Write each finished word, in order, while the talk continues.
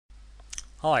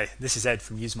Hi, this is Ed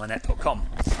from usemynet.com.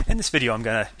 In this video I'm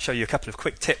going to show you a couple of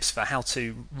quick tips for how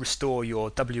to restore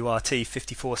your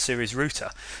WRT-54 series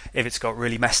router if it's got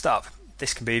really messed up.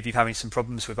 This can be if you're having some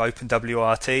problems with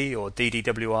OpenWRT or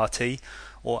DDWRT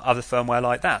or other firmware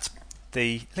like that.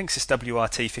 The Linksys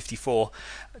WRT-54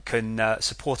 can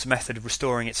support a method of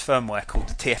restoring its firmware called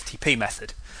the TFTP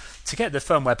method. To get the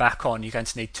firmware back on, you're going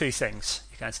to need two things.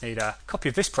 You're going to need a copy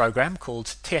of this program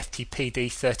called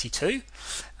TFTPD32,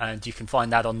 and you can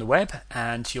find that on the web,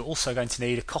 and you're also going to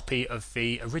need a copy of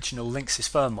the original Linksys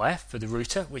firmware for the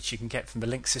router, which you can get from the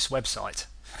Linksys website.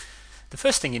 The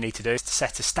first thing you need to do is to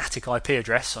set a static IP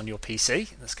address on your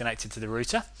PC that's connected to the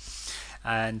router,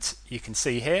 and you can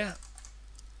see here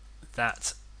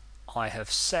that I have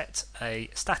set a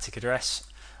static address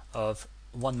of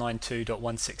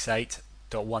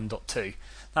 192.168.1.2.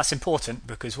 That's important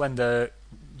because when the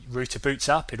router boots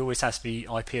up, it always has the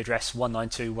IP address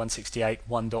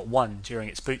 192.168.1.1 during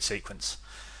its boot sequence.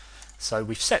 So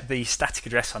we've set the static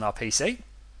address on our PC,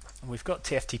 and we've got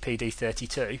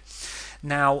TFTPD32.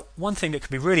 Now, one thing that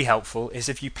can be really helpful is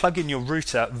if you plug in your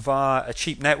router via a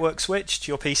cheap network switch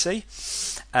to your PC,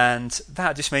 and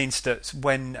that just means that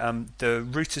when the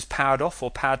router's powered off or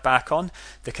powered back on,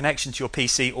 the connection to your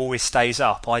PC always stays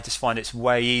up. I just find it's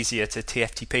way easier to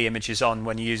TFTP images on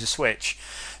when you use a switch.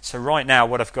 So right now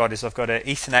what I've got is I've got an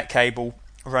Ethernet cable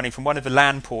running from one of the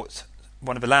LAN ports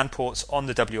on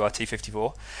the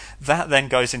WRT-54. That then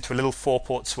goes into a little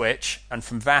 4-port switch, and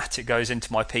from that it goes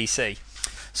into my PC.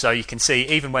 So you can see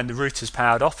even when the router's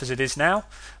powered off, as it is now,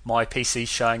 my PC is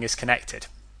showing as connected.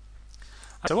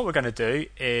 So what we're going to do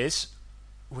is,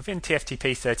 within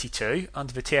TFTP32,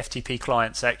 under the TFTP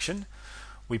client section,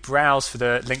 we browse for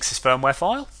the Linksys firmware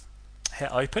file,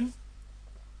 hit open,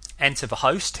 enter the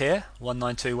host here,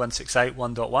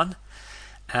 192.168.1.1,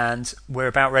 and we're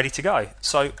about ready to go.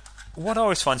 So what I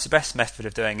always find is the best method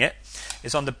of doing it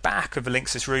is on the back of the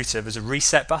Linksys router there's a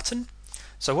reset button.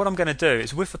 So what I'm going to do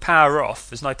is, with the power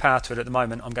off, there's no power to it at the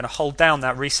moment, I'm going to hold down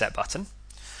that reset button.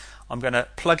 I'm going to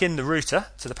plug in the router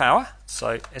to the power,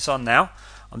 so it's on now.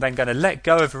 I'm then going to let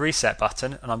go of the reset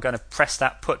button, and I'm going to press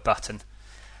that put button.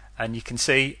 And you can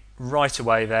see right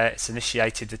away there it's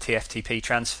initiated the TFTP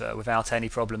transfer without any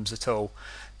problems at all.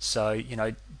 So, you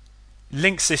know,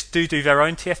 Linksys do their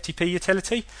own TFTP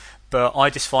utility, but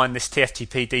I just find this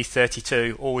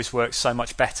TFTPD32 always works so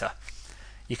much better.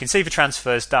 You can see the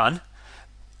transfer is done,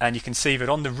 and you can see that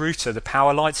on the router the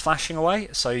power light's flashing away.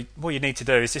 So what you need to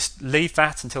do is just leave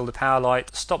that until the power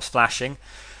light stops flashing.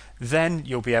 Then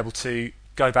you'll be able to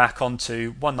go back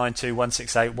onto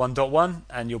 192.168.1.1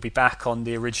 and you'll be back on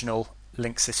the original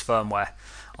Linksys firmware.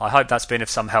 I hope that's been of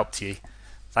some help to you.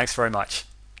 Thanks very much.